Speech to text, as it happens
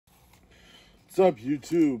What's up,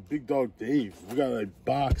 YouTube? Big Dog Dave. We got a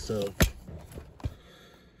box of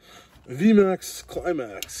Vmax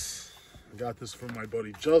Climax. I got this from my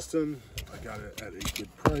buddy Justin. I got it at a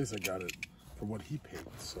good price. I got it for what he paid.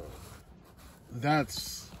 So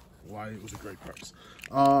that's why it was a great price.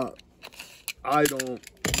 I don't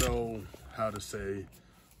know how to say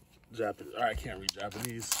Japanese. I can't read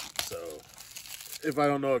Japanese. So if I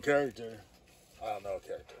don't know a character, I don't know a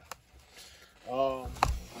character.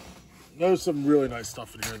 There's some really nice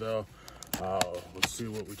stuff in here, though. Let's see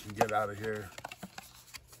what we can get out of here.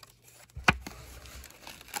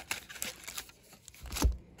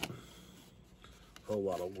 A whole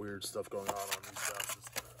lot of weird stuff going on these boxes.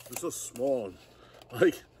 They're so small.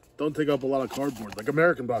 Like, don't take up a lot of cardboard like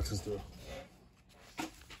American boxes do.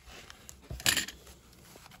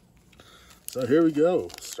 So here we go,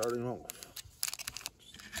 starting off.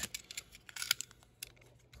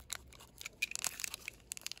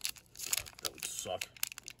 That would suck.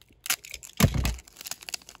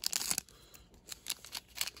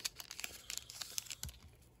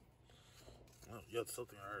 Oh, you got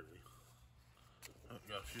something already. Oh, you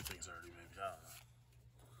got a few things already, maybe. I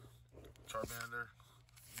don't know. Charmander,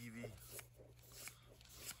 Eevee,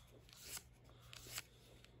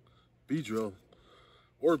 Beedrill,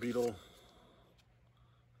 or Beetle.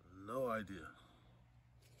 No idea.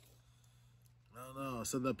 No, I'll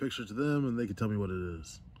send that picture to them and they can tell me what it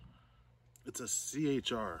is. It's a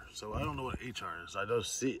CHR, so I don't know what HR is. I know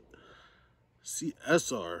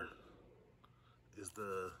CSR is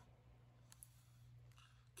the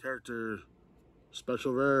character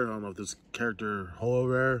special rare. I don't know if this character holo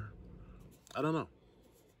rare. I don't know.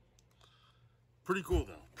 Pretty cool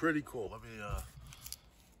though. Pretty cool. Let me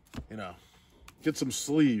get some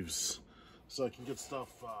sleeves so I can get stuff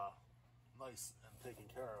nice and taken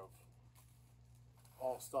care of.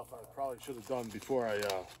 All stuff I probably should have done before I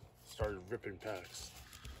started ripping packs.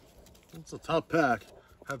 It's a top pack.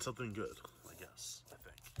 Had something good, I guess. I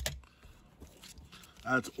think.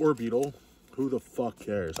 That's Orbeetle. Who the fuck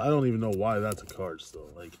cares? I don't even know why that's a card still.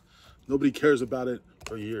 Like, nobody cares about it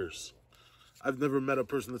for years. I've never met a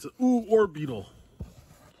person that said, ooh, Orbeetle.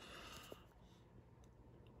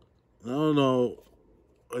 I don't know.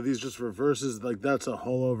 Are these just reverses? Like, that's a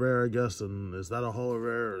holo rare, I guess. And is that a holo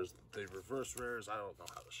rare? Or is they reverse rares? I don't know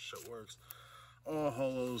how this shit works. All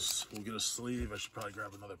holos. We'll get a sleeve. I should probably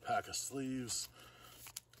grab another pack of sleeves.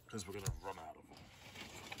 Because we're going to run out of them.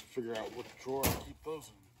 Figure out what drawer to keep those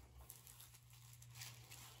in.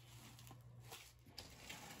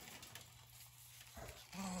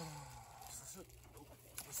 Is this it? Nope.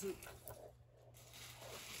 Is this it?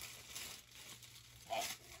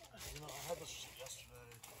 You know, I had this shit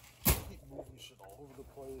yesterday. I keep moving shit all over the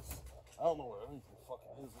place. I don't know where anything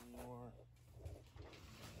fucking is anymore.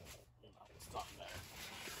 You know, it's not there.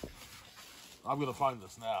 I'm gonna find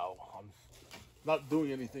this now. I'm not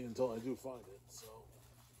doing anything until I do find it, so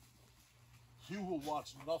you will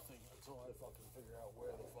watch nothing until I fucking figure out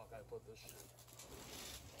where the fuck I put this shit.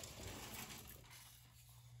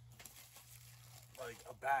 Like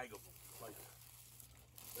a bag of them. Like,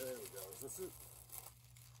 there we go. Is this it?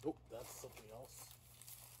 Oh, that's something else.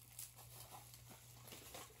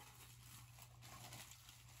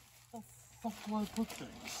 Where the fuck do I put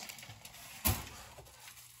things?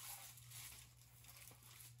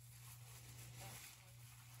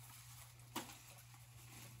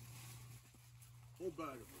 Whole bag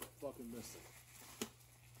of them fucking missing.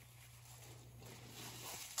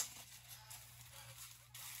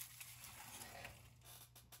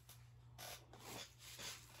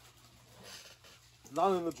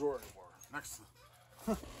 Not in the drawer anymore.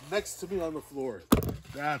 Next to me on the floor.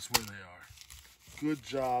 That's where they are. Good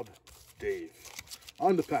job, Dave.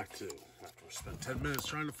 On to pack 2. After we spent 10 minutes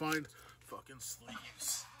trying to find fucking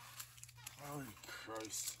sleeves. Holy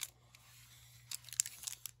Christ.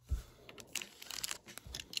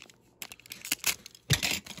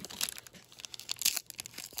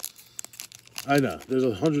 I know. There's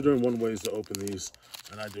 101 ways to open these,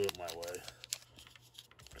 and I do it my way.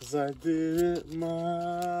 Cause I did it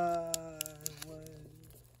my way.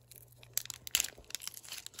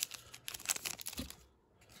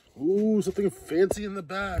 Ooh, something fancy in the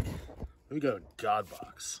back. We got a God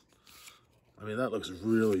box. I mean, that looks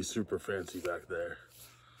really super fancy back there.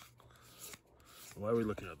 Why are we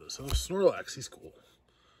looking at this? Oh, Snorlax, he's cool.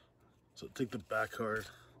 So take the back card.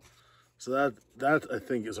 So that I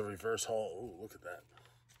think is a reverse haul. Ooh, look at that.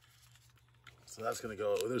 So that's going to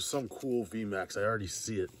go, there's some cool VMAX. I already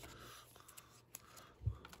see it.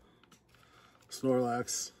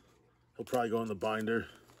 Snorlax. He'll probably go in the binder.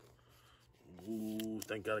 Ooh,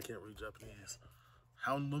 thank God I can't read Japanese.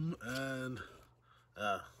 Houndem and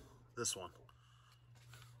this one.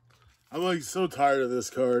 I'm like so tired of this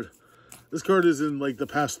card. This card is in like the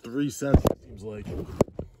past 3 sets, it seems like.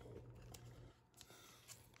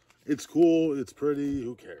 It's cool, it's pretty,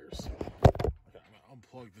 who cares? Okay, I'm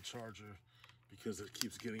gonna unplug the charger because it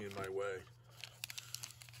keeps getting in my way.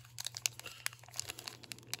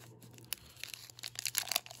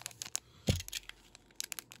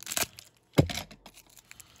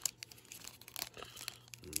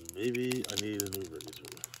 Maybe I need a new razor.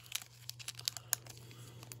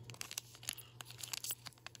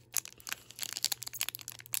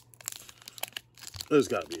 There's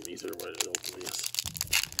got to be an easier way to open these.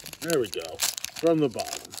 There we go. From the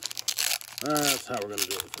bottom. That's how we're going to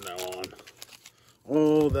do it from now on.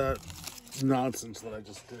 All that nonsense that I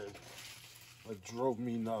just did. That drove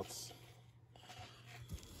me nuts.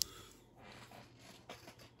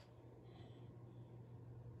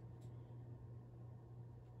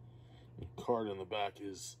 The card in the back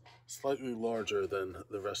is slightly larger than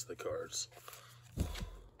the rest of the cards.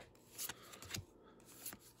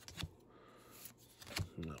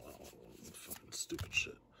 No, fucking stupid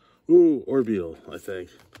shit. Ooh, Orbeal, I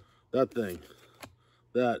think. That thing.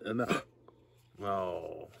 That and that.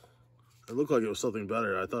 Oh. It looked like it was something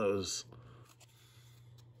better. I thought it was...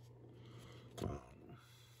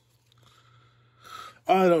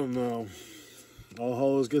 I don't know. All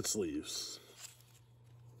hollows get sleeves.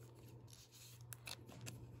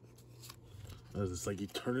 It's like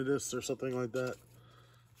Eternatus or something like that.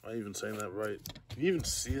 Am I even saying that right? Can you even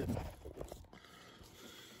see it?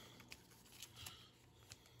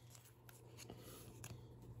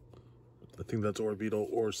 I think that's Orbeetle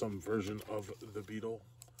or some version of the beetle.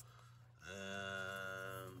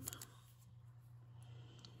 And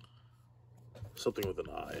something with an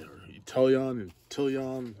I. Or Etelion and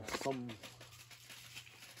Tillion.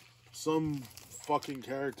 Some fucking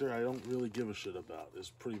character I don't really give a shit about is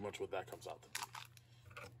pretty much what that comes out to be.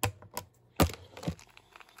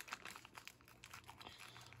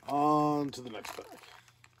 On to the next pack.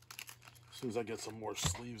 As soon as I get some more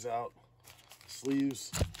sleeves out.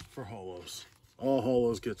 Sleeves for holos. All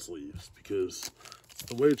holos get sleeves because it's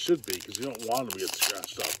the way it should be, because you don't want them to get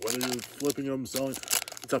scratched up. Whether you're flipping them, selling,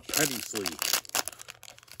 it's a penny sleeve.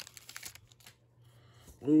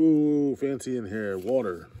 Ooh, fancy in here.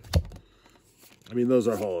 Water. I mean, those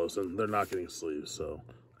are holos, and they're not getting sleeves, so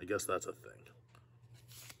I guess that's a thing.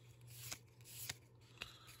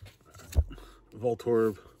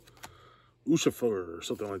 Voltorb, Urshifu, or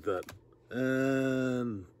something like that.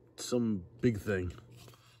 And some big thing.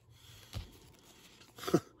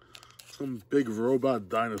 Some big robot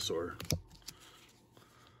dinosaur.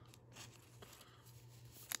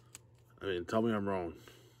 I mean, tell me I'm wrong.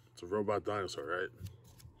 It's a robot dinosaur, right?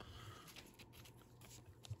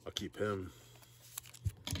 I'll keep him.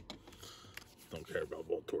 Don't care about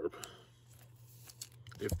Voltorb.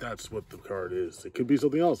 If that's what the card is. It could be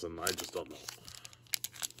something else, and I just don't know.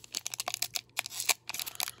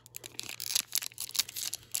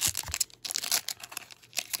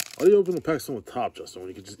 Why do you open the packs from the top, Justin, when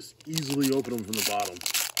you can just easily open them from the bottom?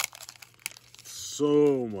 It's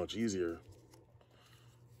so much easier.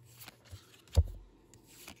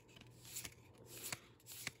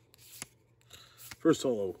 First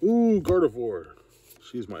holo. Ooh, Gardevoir.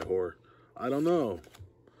 She's my whore. I don't know.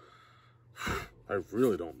 I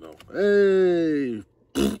really don't know. Hey!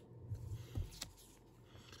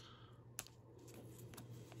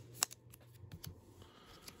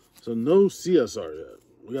 So no CSR yet.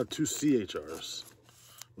 We got 2 CHRs,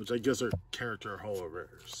 which I guess are character holo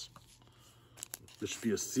rares. There should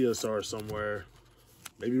be a CSR somewhere.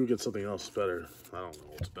 Maybe we get something else better. I don't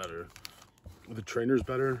know what's better. Are the trainers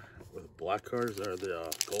better? Or the black cards or the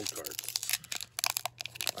gold cards?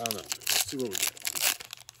 I don't know. Let's see what we get.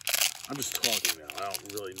 I'm just talking now. I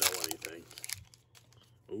don't really know anything.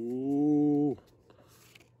 Ooh.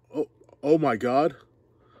 Oh, oh my God.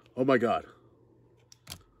 Oh my God.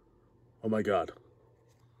 Oh my God.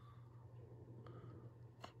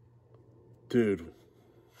 Dude.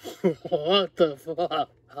 What the fuck?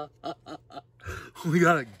 We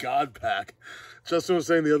got a God pack. Justin was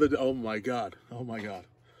saying the other day, oh my God. Oh my God.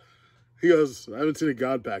 He goes, I haven't seen a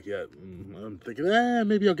God pack yet. And I'm thinking,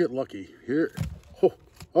 maybe I'll get lucky. Here. Oh,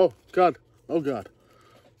 oh, God. Oh, God.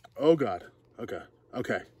 Oh, God. Okay.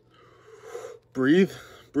 Okay. Breathe.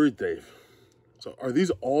 Breathe, Dave. So are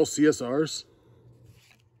these all CSRs?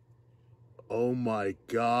 Oh, my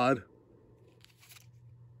God.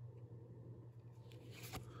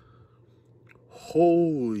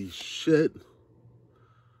 Holy shit.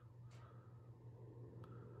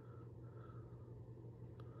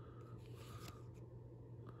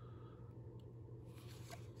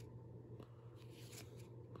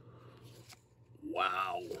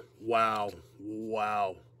 Wow. Wow.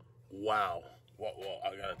 Wow. Wow. Well,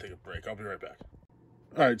 I gotta take a break. I'll be right back.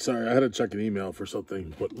 All right, sorry, I had to check an email for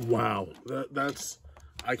something, but wow, that's,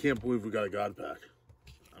 I can't believe we got a God pack.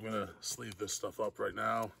 I'm gonna sleeve this stuff up right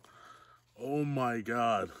now. Oh my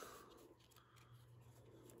God.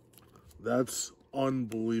 That's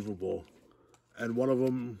unbelievable. And one of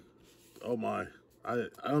them, oh my, I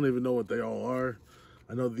don't even know what they all are.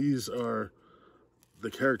 I know these are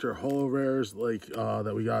the character holo rares like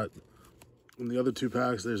that we got in the other two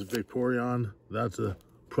packs. There's Vaporeon. That's a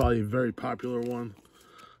probably a very popular one.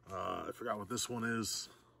 I forgot what this one is.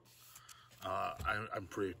 I'm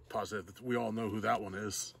pretty positive that we all know who that one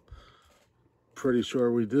is. Pretty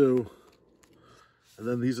sure we do. And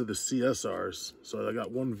then these are the CSRs. So I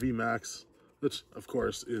got one Vmax, which of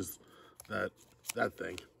course is that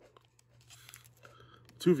thing.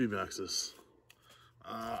 Two Vmaxes.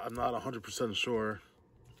 I'm not 100% sure.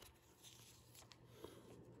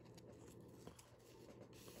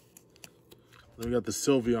 Then we got the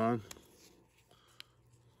Sylveon.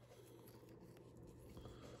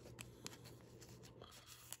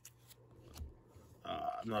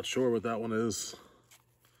 I'm not sure what that one is.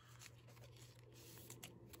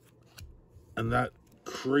 And that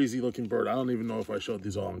crazy looking bird, I don't even know if I showed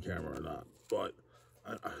these all on camera or not, but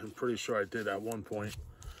I'm pretty sure I did at one point.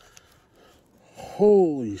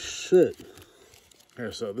 Holy shit.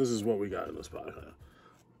 Here, so this is what we got in this pack.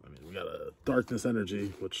 I mean, we got a Darkness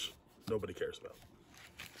Energy, which nobody cares about.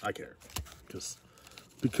 I care,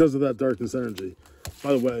 because of that Darkness Energy.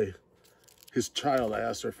 By the way, his child, I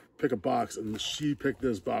asked her to pick a box, and she picked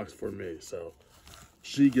this box for me, so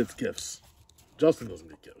she gets gifts. Justin doesn't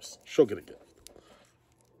get gifts. She'll get a gift.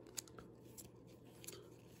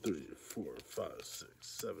 3, 4, 5, 6,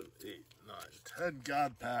 7, 8, 9, 10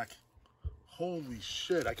 God pack. Holy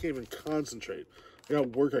shit, I can't even concentrate. I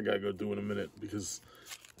got work I gotta go do in a minute because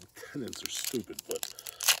tenants are stupid, but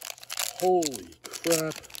holy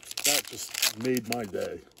crap, that just made my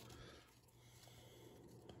day.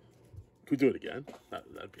 Can we do it again?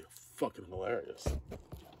 That'd be fucking hilarious.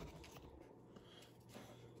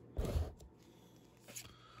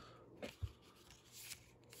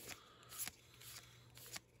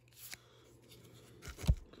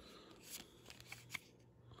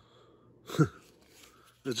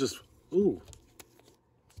 It's just, ooh.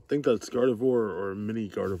 I think that's Gardevoir or mini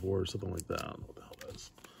Gardevoir or something like that. I don't know what the hell that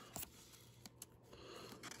is.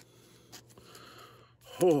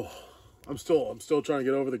 Oh, I'm still trying to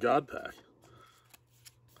get over the God pack.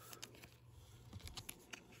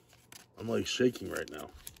 I'm like shaking right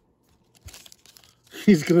now.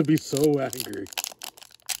 He's gonna be so angry.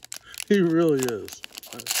 He really is.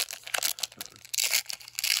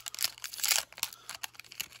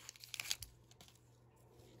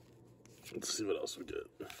 Let's see what else we get.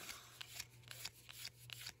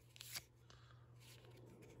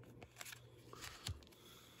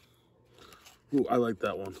 Ooh, I like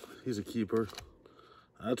that one. He's a keeper.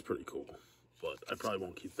 That's pretty cool. But I probably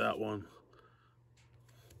won't keep that one.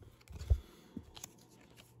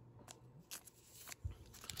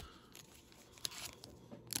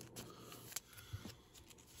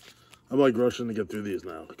 I'm like rushing to get through these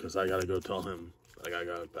now because I gotta go tell him that I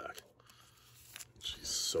got it back. She's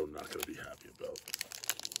so not gonna be happy about it.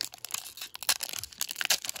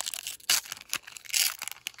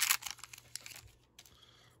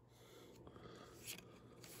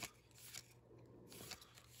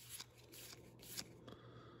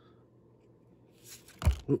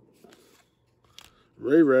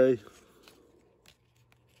 Ray.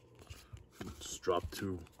 Just dropped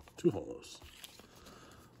two holos.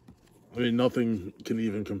 I mean, nothing can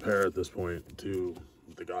even compare at this point to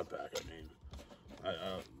the God pack. I mean,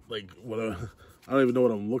 like what I don't even know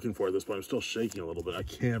what I'm looking for at this point. I'm still shaking a little bit. I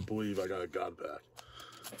can't believe I got a God pack.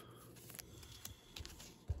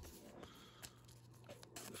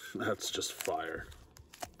 That's just fire.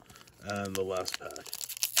 And the last pack.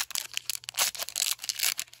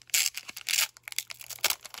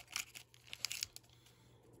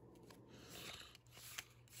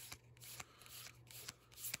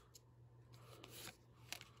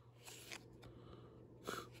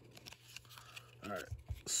 All right,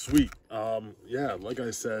 sweet. Yeah, like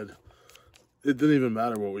I said, it didn't even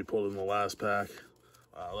matter what we pulled in the last pack.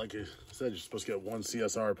 Like I said, you're supposed to get one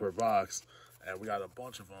CSR per box, and we got a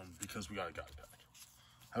bunch of them because we got a God pack.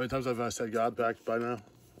 How many times have I said God pack by now?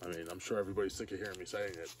 I mean, I'm sure everybody's sick of hearing me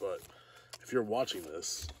saying it, but if you're watching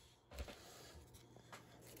this,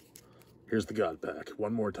 here's the God pack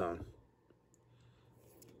one more time.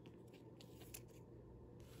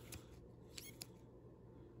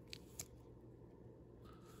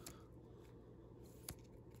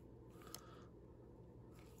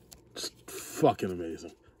 fucking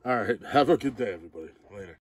amazing. All right, have a good day, everybody.